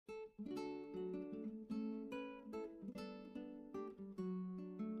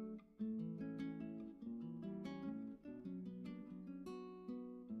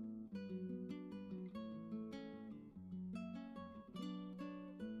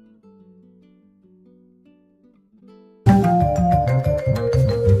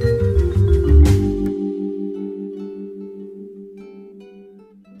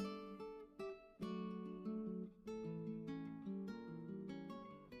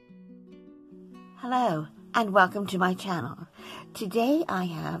Hello and welcome to my channel. Today I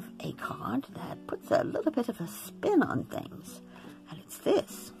have a card that puts a little bit of a spin on things, and it's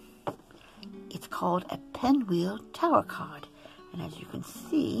this. It's called a Pinwheel Tower card, and as you can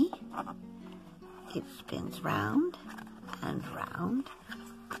see, it spins round and round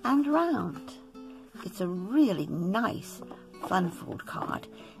and round. It's a really nice fun fold card.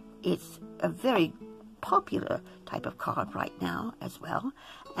 It's a very popular type of card right now as well,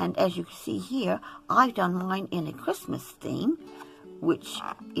 and as you can see here, I've done mine in a Christmas theme, which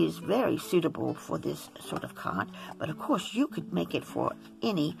is very suitable for this sort of card, but of course you could make it for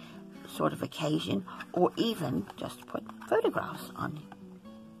any sort of occasion or even just put photographs on it.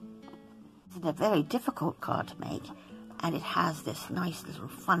 It's a very difficult card to make, and it has this nice little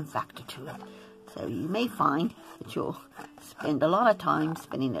fun factor to it, so you may find that you'll spend a lot of time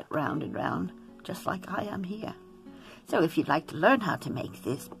spinning it round and round, just like I am here. So if you'd like to learn how to make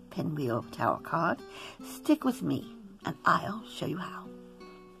this Pinwheel Tower card, stick with me and I'll show you how.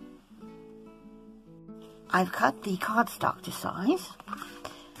 I've cut the cardstock to size,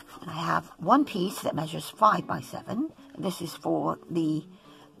 and I have one piece that measures 5 by 7. This is for the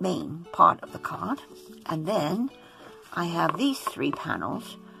main part of the card. And then I have these 3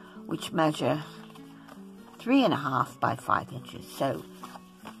 panels which measure 3.5 by 5 inches. So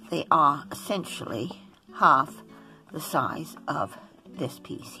they are essentially half the size of this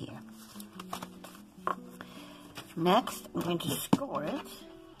piece here. Next, I'm going to score it,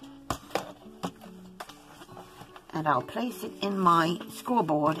 and I'll place it in my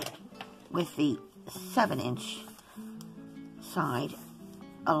scoreboard with the 7-inch side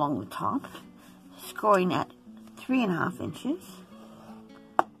along the top, scoring at 3.5 inches,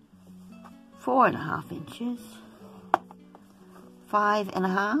 4.5 inches,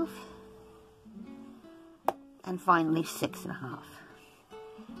 5.5, and finally 6.5.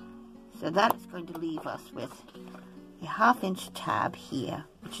 So that is going to leave us with a 1/2 inch tab here,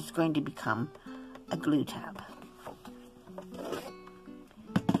 which is going to become a glue tab.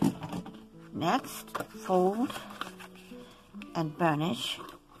 Next, fold and burnish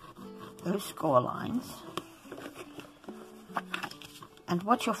those score lines. And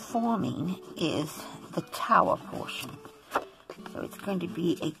what you're forming is the tower portion. So it's going to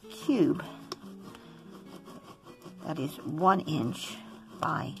be a cube that is 1 inch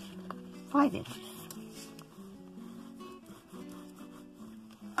by 5 inches.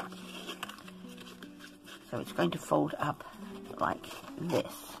 So it's going to fold up like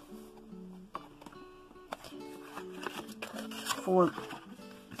this. For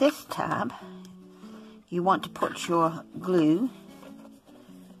this tab, you want to put your glue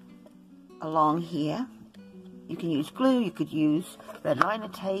along here. You can use glue, you could use red liner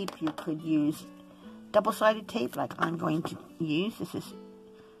tape, you could use double-sided tape like I'm going to use. This is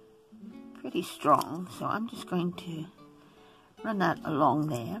pretty strong, so I'm just going to run that along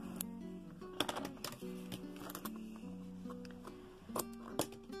there.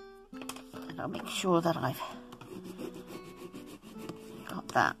 And I'll make sure that I've got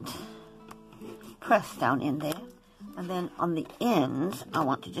that pressed down in there. And then on the ends, I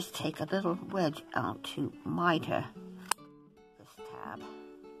want to just take a little wedge out to miter this tab.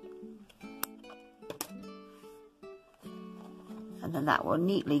 And then that will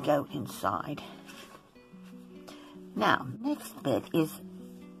neatly go inside. Now, next bit is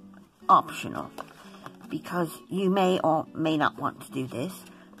optional, because you may or may not want to do this,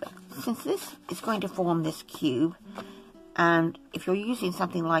 but since this is going to form this cube, and if you're using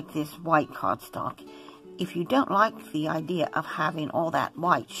something like this white cardstock, if you don't like the idea of having all that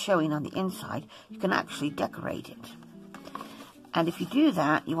white showing on the inside, you can actually decorate it. And if you do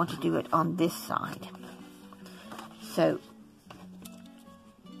that, you want to do it on this side. So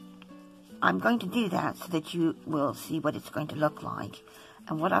I'm going to do that so that you will see what it's going to look like.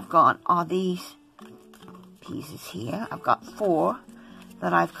 And what I've got are these pieces here. I've got 4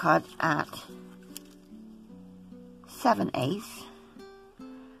 that I've cut at 7/8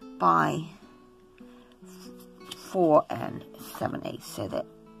 by 4 7/8, so that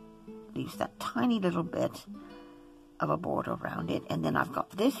leaves that tiny little bit of a border around it. And then I've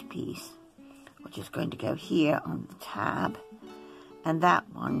got this piece, which is going to go here on the tab, and that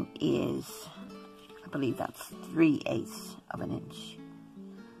one is, I believe that's 3/8 of an inch.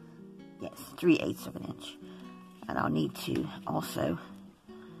 Yes, 3/8 of an inch. And I'll need to also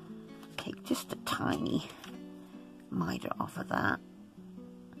take just a tiny miter off of that.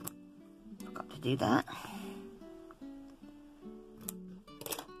 Forgot to do that.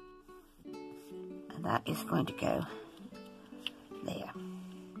 And that is going to go there.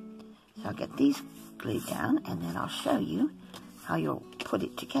 So I'll get these glued down, and then I'll show you how you'll put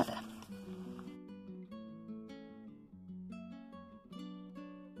it together.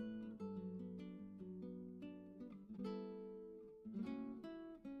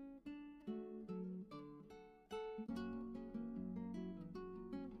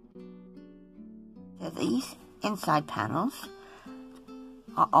 These inside panels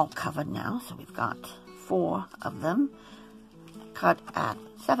are all covered now, so we've got 4 of them cut at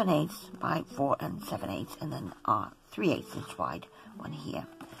 7/8 by 4 7/8, and then our 3/8 inch wide one here.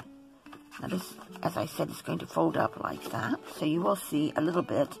 Now this, as I said, is going to fold up like that, so you will see a little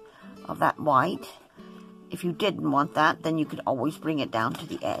bit of that white. If you didn't want that, then you could always bring it down to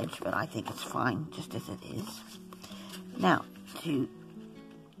the edge, but I think it's fine just as it is. Now, to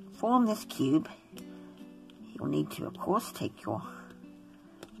form this cube, you'll need to, of course, take your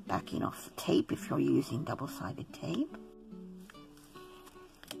backing off the tape if you're using double-sided tape.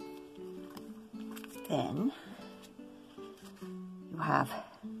 Then you have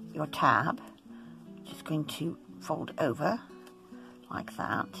your tab, which is going to fold over like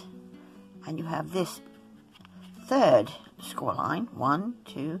that, and you have this 3rd score line, 1,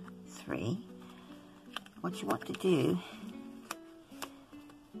 2, 3. What you want to do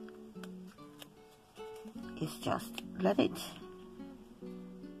is just let it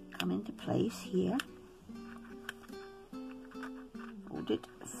come into place here. Fold it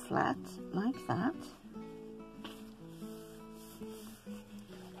flat like that.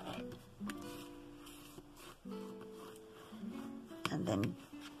 And then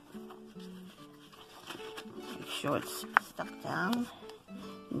make sure it's stuck down.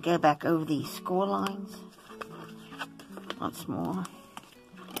 And go back over these score lines once more.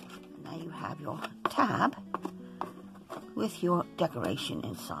 Now you have your tab with your decoration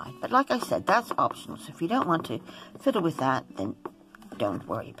inside. But like I said, that's optional. So if you don't want to fiddle with that, then don't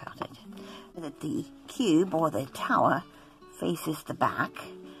worry about it. That the cube or the tower faces the back,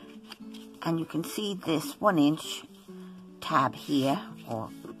 and you can see this 1-inch tab here or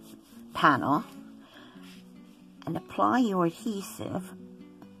panel, and apply your adhesive,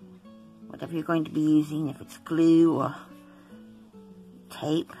 whatever you're going to be using, if it's glue or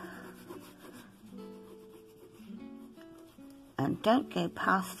tape, and don't go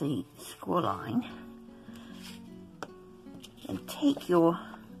past the score line. And take your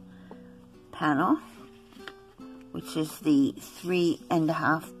panel, which is the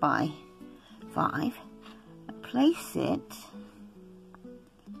 3.5 by 5, and place it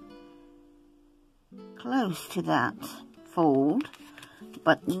close to that fold,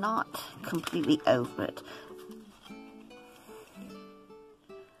 but not completely over it.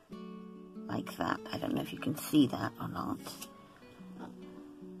 Like that. I don't know if you can see that or not.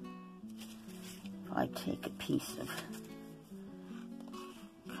 If I take a piece of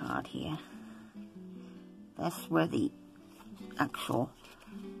card here, that's where the actual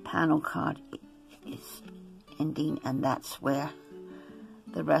panel card is ending, and that's where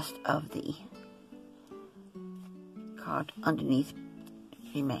the rest of the card underneath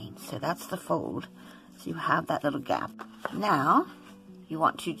remains. So that's the fold, so you have that little gap. Now you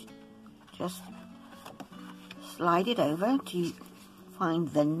want to just slide it over to find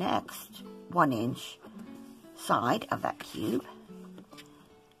the next 1-inch side of that cube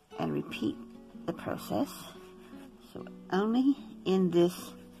and repeat the process. So only in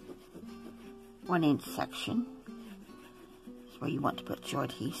this 1-inch section is where you want to put your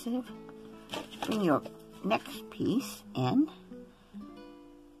adhesive. Bring your next piece in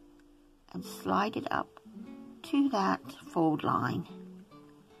and slide it up to that fold line,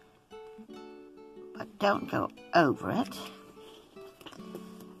 but don't go over it.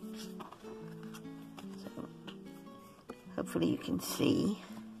 So hopefully you can see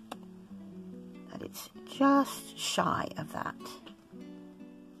that it's just shy of that.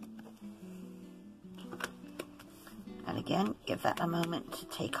 And again, give that a moment to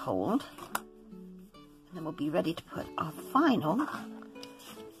take hold. And then we'll be ready to put our final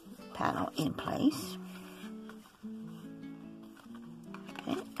panel in place.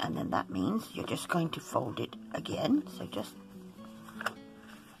 Okay, and then that means you're just going to fold it again. So just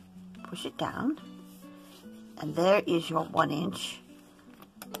push it down. And there is your 1-inch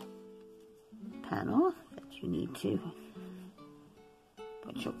panel that you need to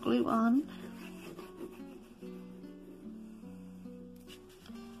put your glue on.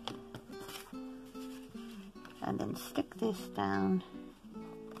 And then stick this down.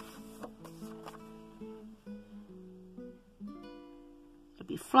 It'll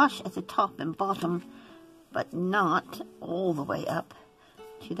be flush at the top and bottom, but not all the way up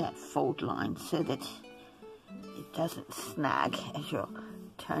to that fold line, so that it doesn't snag as you're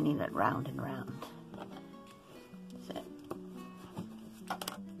turning it round and round. So,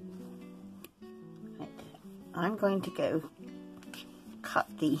 right. I'm going to go cut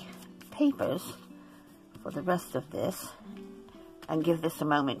the papers for the rest of this and give this a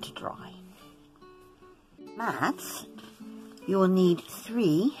moment to dry. Mats, you will need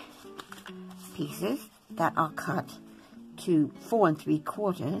 3 pieces that are cut to 4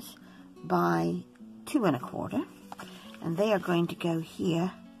 3/4 by 2 1/4, and they are going to go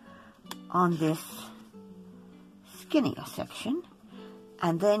here on this skinnier section.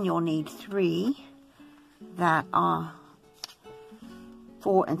 And then you'll need 3 that are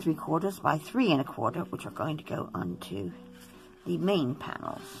 4 3/4 by 3 1/4, which are going to go onto the main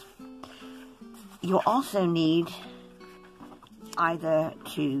panels. You'll also need either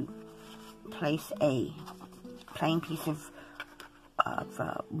to place a plain piece of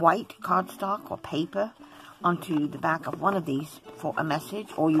white cardstock or paper onto the back of one of these for a message,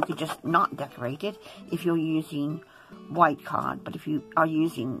 or you could just not decorate it if you're using white card. But if you are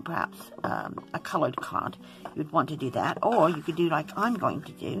using perhaps a colored card, you'd want to do that. Or you could do like I'm going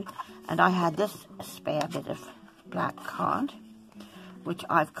to do, and I had this spare bit of black card, which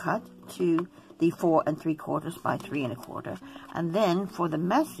I've cut to the 4 3/4 by 3 1/4, and then for the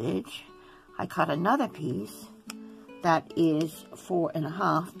message I cut another piece that is 4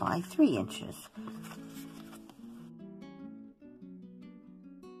 1/2 by 3 inches.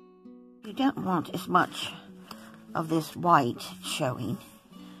 You don't want as much of this white showing,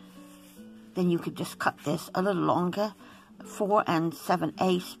 then you could just cut this a little longer. 4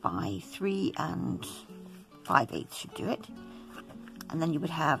 7/8 by 3 5/8 should do it, and then you would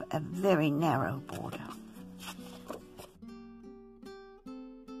have a very narrow border.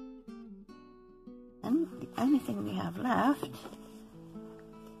 And the only thing we have left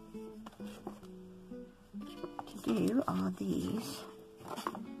to do are these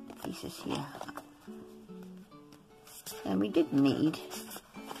pieces here. And we did need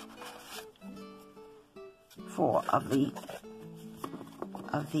 4 of the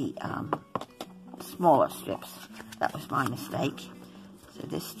smaller strips. That was my mistake. So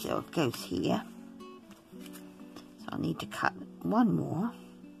this still goes here. So I'll need to cut one more.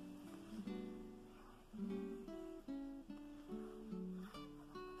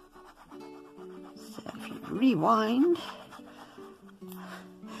 So if you rewind,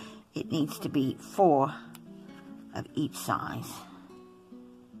 it needs to be 4 of each size,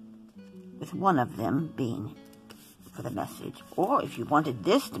 with one of them being for the message. Or if you wanted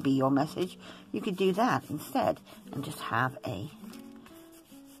this to be your message, you could do that instead and just have a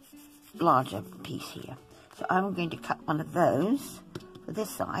larger piece here. So I'm going to cut one of those for this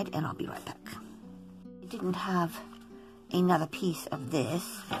side, and I'll be right back. I didn't have another piece of this,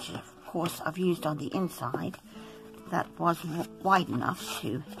 which of course I've used on the inside, that was wide enough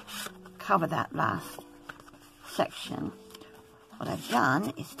to cover that last section. What I've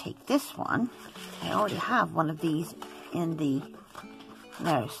done is take this one. I already have one of these in the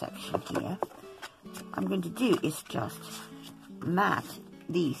narrow section here. What I'm going to do is just mat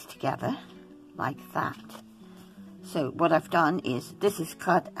these together like that. So what I've done is this is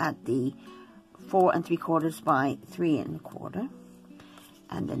cut at the 4 3/4 by 3 1/4,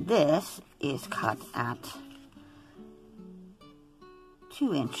 and then this is cut at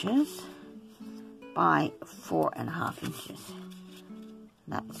 2 inches by 4 1/2 inches.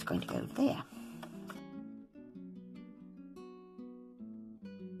 That's going to go there.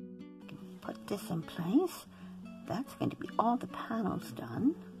 Put this in place. That's going to be all the panels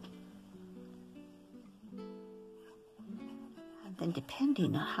done. And then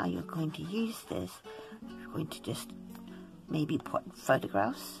depending on how you're going to use this, you're going to just maybe put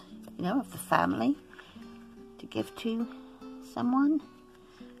photographs, you know, of the family to give to someone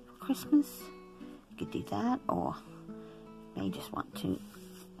for Christmas. You could do that, or you may just want to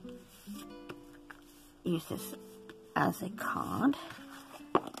use this as a card.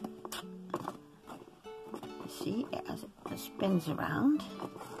 See, as it spins around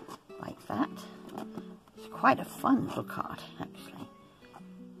like that. It's quite a fun little card, actually.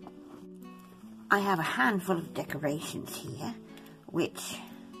 I have a handful of decorations here, which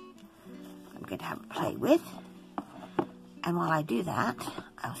I'm going to have a play with. And while I do that,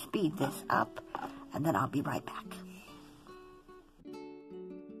 I'll speed this up, and then I'll be right back.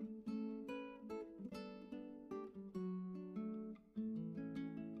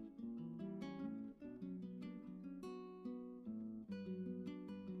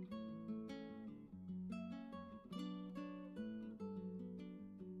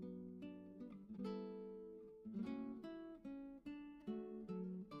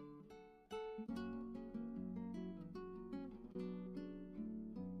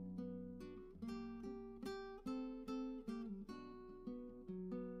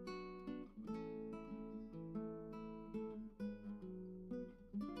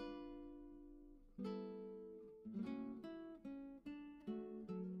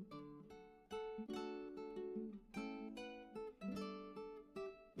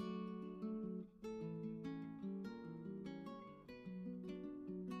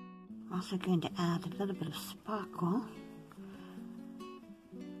 I'm also going to add a little bit of sparkle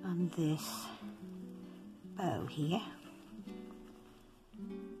on this bow here.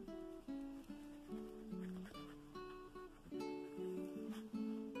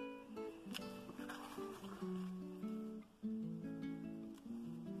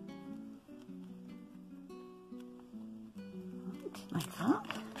 Like that.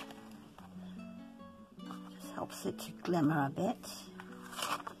 Just helps it to glimmer a bit.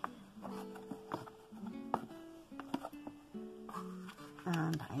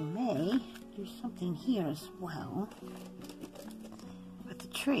 And I may do something here as well with the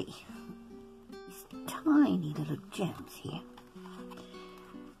tree. These tiny little gems here,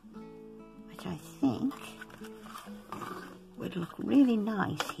 which I think would look really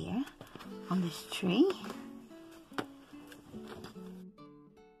nice here on this tree.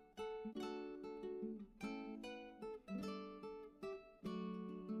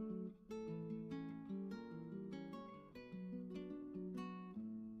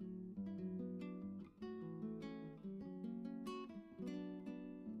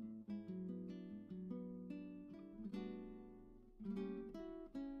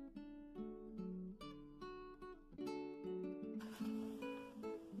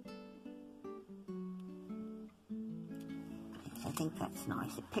 I think that's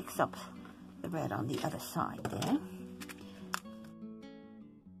nice. It picks up the red on the other side there.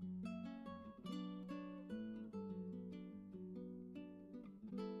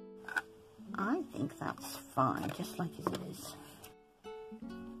 I think that's fine, just like as it is.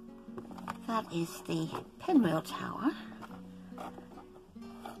 That is the Pinwheel Tower.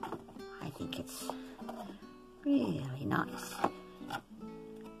 I think it's really nice.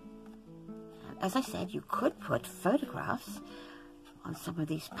 As I said, you could put photographs on some of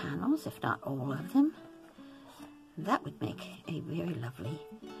these panels, if not all of them. That would make a very lovely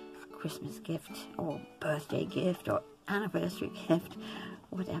Christmas gift or birthday gift or anniversary gift,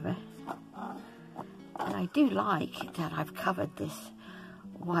 whatever. And I do like that I've covered this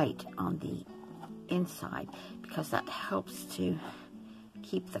white on the inside because that helps to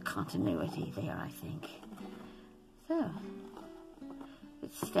keep the continuity there, I think. So,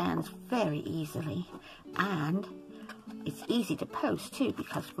 it stands very easily, and it's easy to post too,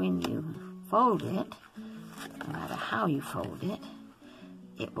 because when you fold it, no matter how you fold it,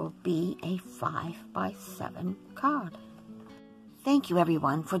 it will be a 5x7 card. Thank you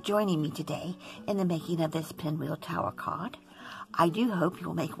everyone for joining me today in the making of this Pinwheel Tower card. I do hope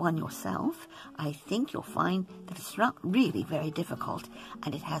you'll make one yourself. I think you'll find that it's not really very difficult,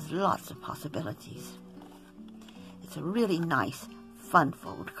 and it has lots of possibilities. It's a really nice fun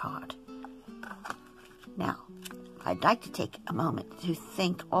fold card. Now, I'd like to take a moment to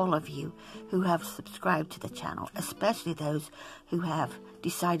thank all of you who have subscribed to the channel, especially those who have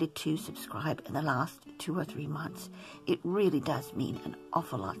decided to subscribe in the last 2 or 3 months. It really does mean an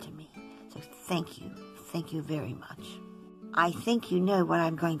awful lot to me. So thank you very much. I think you know what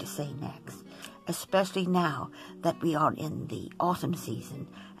I'm going to say next, especially now that we are in the autumn season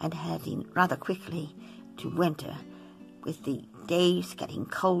and heading rather quickly to winter, with the days getting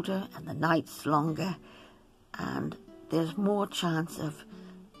colder and the nights longer, and there's more chance of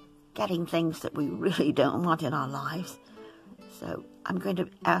getting things that we really don't want in our lives. So I'm going to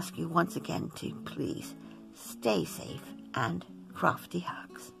ask you once again to please stay safe and crafty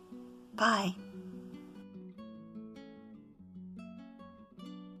hugs. Bye.